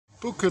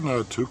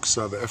Hoek,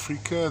 South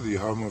Africa, the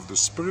home of the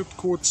spirit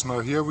quartz.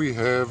 Now here we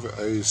have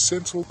a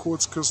central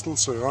quartz crystal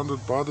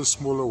surrounded by the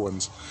smaller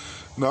ones.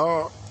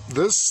 Now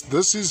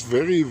this is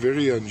very,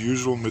 very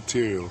unusual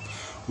material.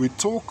 We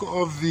talk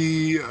of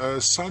the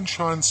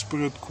sunshine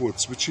spirit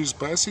quartz, which is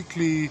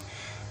basically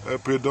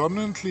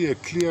predominantly a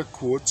clear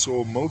quartz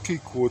or milky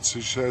quartz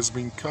which has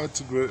been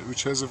coated with,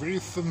 which has a very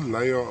thin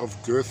layer of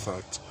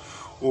goethite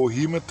or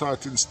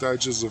hematite in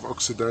stages of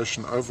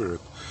oxidation over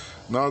it.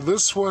 Now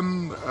this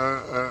one,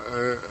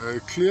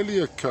 clearly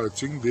a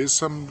coating. There's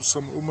some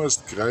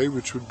almost grey,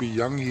 which would be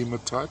young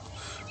hematite,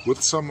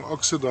 with some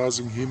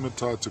oxidizing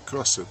hematite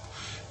across it,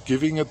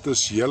 giving it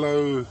this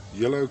yellow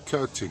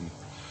coating.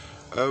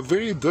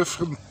 Very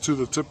different to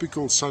the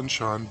typical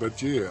sunshine,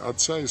 but yeah, I'd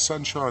say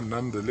sunshine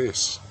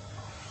nonetheless.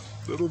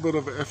 A little bit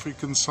of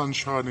African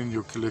sunshine in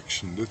your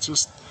collection. Let's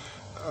just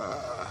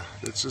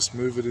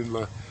move it in.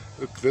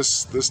 Look,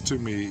 this to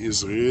me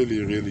is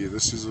really,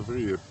 this is a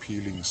very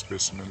appealing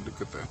specimen. Look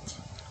at that.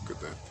 Look at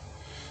that.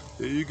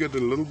 There you get a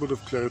little bit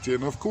of clarity,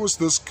 and of course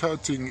this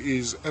coating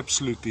is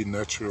absolutely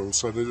natural.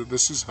 So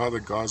this is how the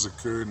guys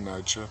occur in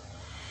nature.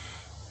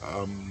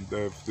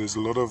 There's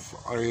a lot of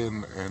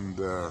iron and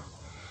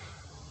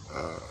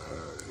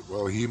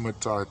well,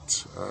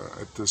 hematite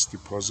at this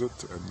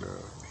deposit, and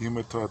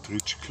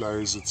hematite-rich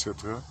clays,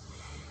 etc.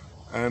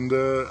 And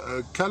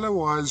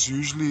color-wise,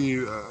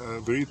 usually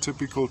very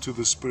typical to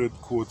the spirit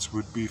quartz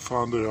would be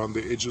found around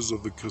the edges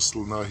of the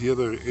crystal. Now here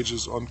the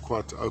edges aren't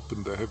quite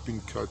open, they have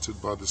been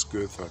coated by this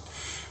goethite.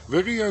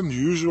 Very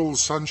unusual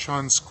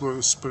sunshine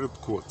spirit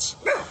quartz.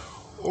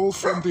 All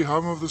from the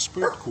home of the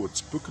spirit quartz,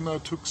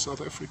 Hoek,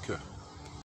 South Africa.